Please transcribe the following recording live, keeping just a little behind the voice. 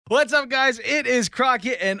What's up, guys? It is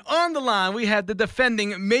Crockett, and on the line, we have the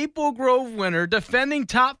defending Maple Grove winner, defending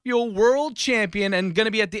Top Fuel world champion, and going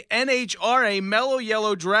to be at the NHRA Mellow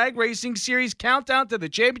Yellow Drag Racing Series Countdown to the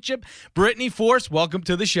Championship, Brittany Force. Welcome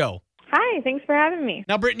to the show. Hi, thanks for having me.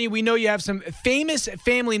 Now, Brittany, we know you have some famous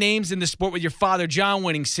family names in the sport with your father, John,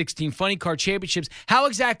 winning 16 Funny Car Championships. How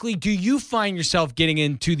exactly do you find yourself getting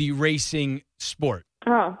into the racing sport?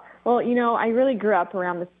 Oh, well, I really grew up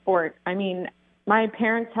around the sport. I mean, my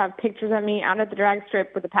parents have pictures of me out at the drag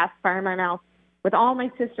strip with a pacifier in my mouth with all my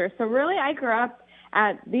sisters. So really, I grew up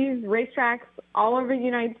at these racetracks all over the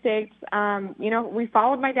United States. We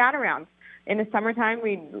followed my dad around. In the summertime,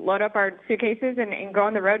 we'd load up our suitcases and go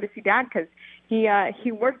on the road to see Dad because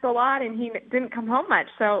he worked a lot and he didn't come home much.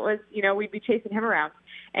 So it was, we'd be chasing him around.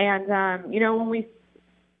 And, when we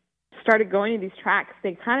started going to these tracks,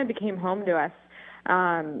 they kind of became home to us.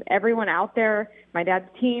 Everyone out there, my dad's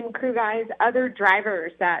team, crew guys, other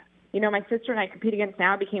drivers that, my sister and I compete against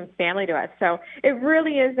now became family to us. So it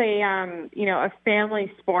really is a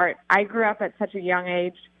family sport. I grew up at such a young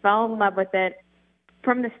age, fell in love with it.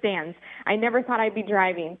 From the stands. I never thought I'd be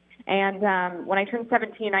driving. And when I turned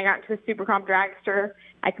 17, I got into a Super Comp dragster.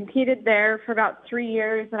 I competed there for about 3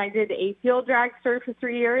 years, and I did A-Field dragster for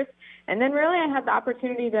 3 years. And then really I had the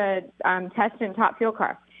opportunity to test in Top Fuel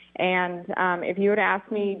car. And if you would have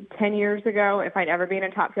asked me 10 years ago if I'd ever be in a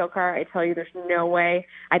Top Fuel car, I'd tell you there's no way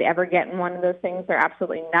I'd ever get in one of those things. They're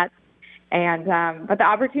absolutely nuts. And but the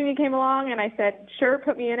opportunity came along, and I said, sure,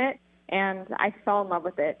 put me in it. And I fell in love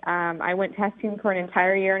with it. I went testing for an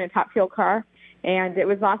entire year in a Top Fuel car, and it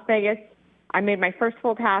was Las Vegas. I made my first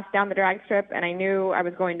full pass down the drag strip, and I knew I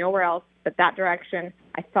was going nowhere else but that direction.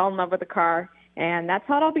 I fell in love with the car, and that's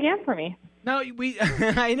how it all began for me. Now,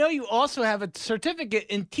 I know you also have a certificate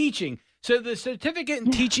in teaching. So the certificate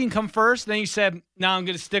in teaching come first, then you said, now I'm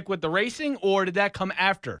going to stick with the racing, or did that come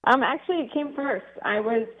after? Actually, it came first.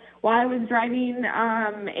 While I was driving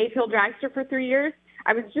A-Field dragster for 3 years,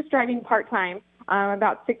 I was just driving part-time,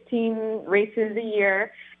 about 16 races a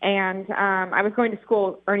year, and I was going to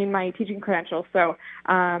school earning my teaching credentials. So,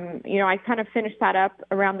 I kind of finished that up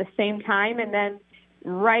around the same time, and then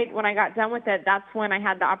right when I got done with it, that's when I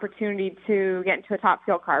had the opportunity to get into a Top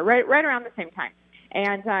Fuel car, right around the same time.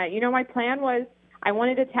 And, my plan was I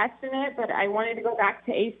wanted to test in it, but I wanted to go back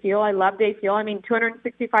to A-Fuel. I loved A-Fuel. I mean,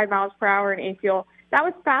 265 miles per hour in A-Fuel, that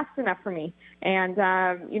was fast enough for me. And,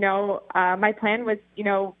 my plan was,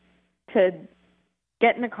 to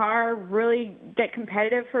get in the car, really get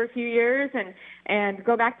competitive for a few years and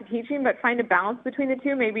go back to teaching, but find a balance between the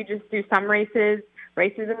two, maybe just do some races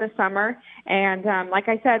in the summer. And like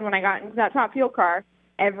I said, when I got into that Top Fuel car,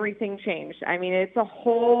 everything changed. I mean, it's a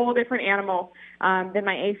whole different animal than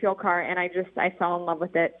my A-Fuel car, and I fell in love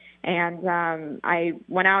with it. And I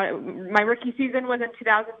went out. My rookie season was in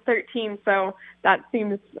 2013, so that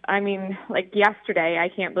seems, like yesterday. I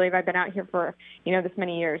can't believe I've been out here for, this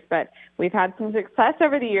many years. But we've had some success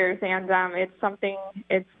over the years, and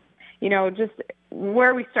it's just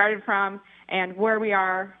where we started from and where we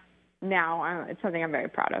are now. It's something I'm very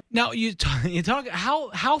proud of. Now, you talk.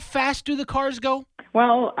 How fast do the cars go?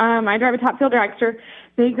 Well, I drive a Top Fuel dragster.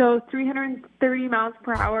 They go 330 miles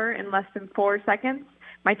per hour in less than 4 seconds.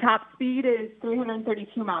 My top speed is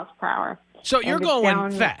 332 miles per hour. So you're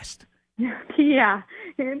going fast. Yeah,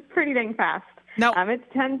 it's pretty dang fast. Now, it's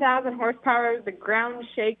 10,000 horsepower. The ground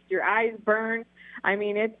shakes. Your eyes burn. I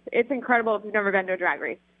mean, it's incredible if you've never been to a drag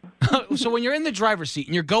race. So when you're in the driver's seat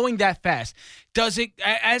and you're going that fast, does it,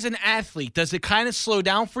 as an athlete, does it kind of slow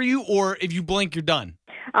down for you, or if you blink, you're done?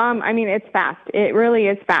 It's fast. It really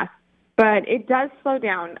is fast, but it does slow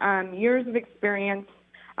down. Years of experience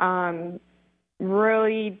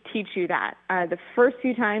really teach you that. The first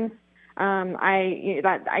few times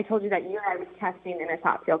I told you that year I was testing in a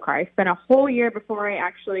Top Fuel car. I spent a whole year before I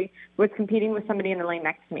actually was competing with somebody in the lane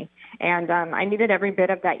next to me, and I needed every bit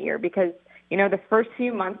of that year because the first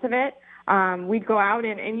few months of it, we'd go out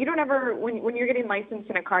and you don't ever, when you're getting licensed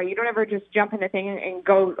in a car, you don't ever just jump in the thing and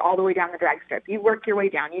go all the way down the drag strip. You work your way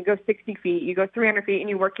down. You go 60 feet, you go 300 feet, and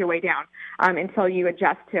you work your way down until you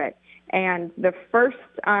adjust to it. And the first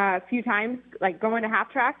few times, like going to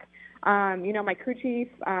half track, my crew chief,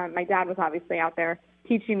 my dad was obviously out there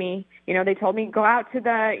teaching me. They told me, go out to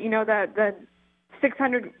the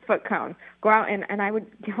 600-foot cone. Go out, and I would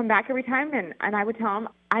come back every time, and I would tell him,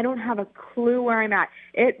 I don't have a clue where I'm at.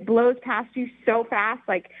 It blows past you so fast.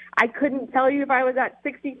 Like, I couldn't tell you if I was at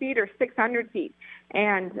 60 feet or 600 feet.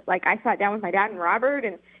 And, I sat down with my dad and Robert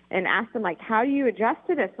and asked them, how do you adjust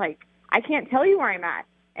to this? I can't tell you where I'm at.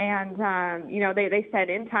 And, they said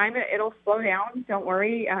in time it'll slow down. Don't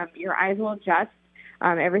worry. Your eyes will adjust.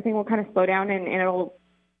 Everything will kind of slow down, and it'll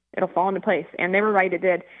it'll fall into place. And they were right, it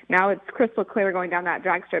did. Now it's crystal clear going down that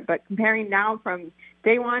drag strip. But comparing now from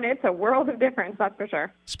day one, it's a world of difference, that's for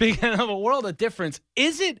sure. Speaking of a world of difference,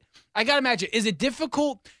 I got to imagine, is it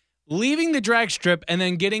difficult leaving the drag strip and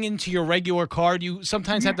then getting into your regular car? Do you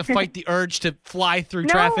sometimes have to fight the urge to fly through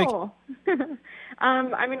traffic? No.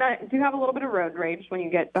 I mean, I do have a little bit of road rage when you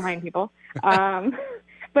get behind people.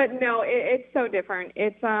 But no, it's so different.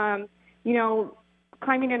 It's,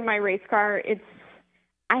 climbing in my race car,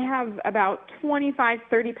 I have about 25,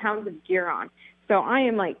 30 pounds of gear on. So I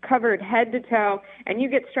am like covered head to toe, and you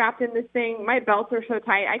get strapped in this thing. My belts are so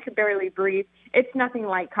tight, I could barely breathe. It's nothing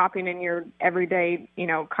like hopping in your everyday,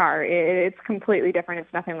 car. It's completely different.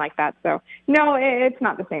 It's nothing like that. So no, it's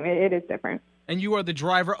not the same. It is different. And you are the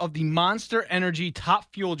driver of the Monster Energy Top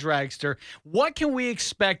Fuel Dragster. What can we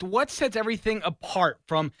expect? What sets everything apart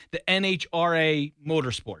from the NHRA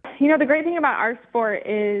motorsport? The great thing about our sport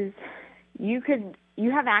is you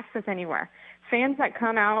have access anywhere. Fans that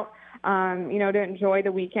come out, to enjoy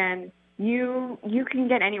the weekend, you can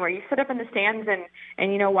get anywhere. You sit up in the stands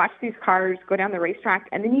and watch these cars go down the racetrack,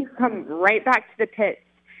 and then you come right back to the pits.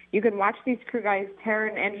 You can watch these crew guys tear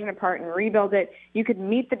an engine apart and rebuild it. You could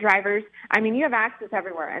meet the drivers. I mean, you have access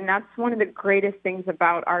everywhere, and that's one of the greatest things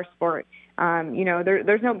about our sport.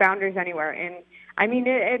 There's no boundaries anywhere. And, I mean,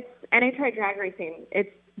 it's NHRA drag racing.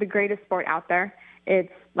 It's the greatest sport out there.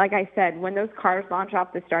 It's, like I said, when those cars launch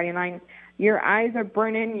off the starting line, your eyes are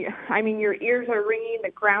burning. Your ears are ringing.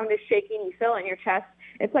 The ground is shaking. You feel it in your chest.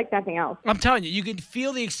 It's like nothing else. I'm telling you, you can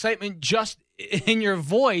feel the excitement just in your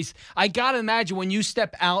voice. I got to imagine when you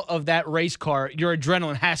step out of that race car, your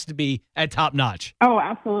adrenaline has to be at top notch. Oh,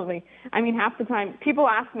 absolutely. I mean, half the time, people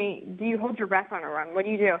ask me, do you hold your breath on a run? What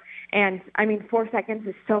do you do? And, 4 seconds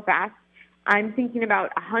is so fast. I'm thinking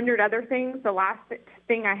about 100 other things. The last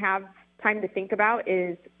thing I have time to think about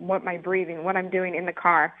is what I'm doing in the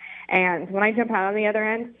car. And when I jump out on the other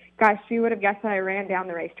end, gosh, you would have guessed that I ran down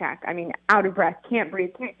the racetrack. I mean, out of breath, can't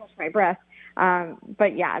breathe, can't catch my breath.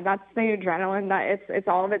 But yeah, that's the adrenaline. It's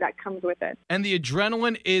all of it that comes with it. And the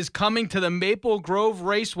adrenaline is coming to the Maple Grove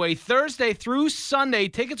Raceway Thursday through Sunday.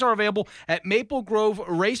 Tickets are available at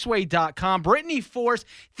maplegroveraceway.com. Brittany Force,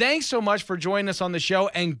 thanks so much for joining us on the show,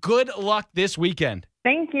 and good luck this weekend.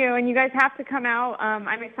 Thank you. And you guys have to come out.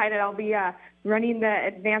 I'm excited. I'll be running the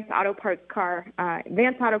Advanced Auto Parts car,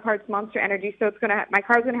 Advanced Auto Parts Monster Energy. So my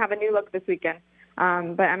car's going to have a new look this weekend. But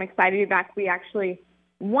I'm excited to be back. We actually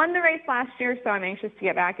won the race last year, so I'm anxious to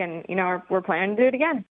get back, and we're planning to do it again.